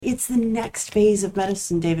It's the next phase of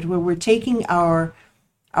medicine, David, where we're taking our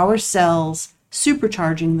cells,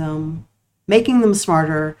 supercharging them, making them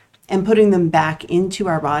smarter, and putting them back into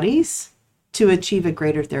our bodies to achieve a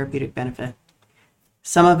greater therapeutic benefit.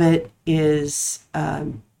 Some of it is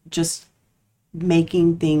just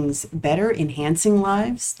making things better, enhancing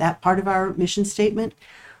lives, that part of our mission statement.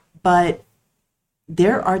 But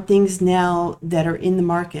there are things now that are in the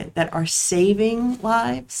market that are saving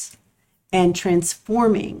lives and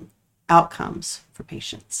transforming outcomes for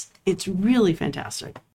patients. It's really fantastic.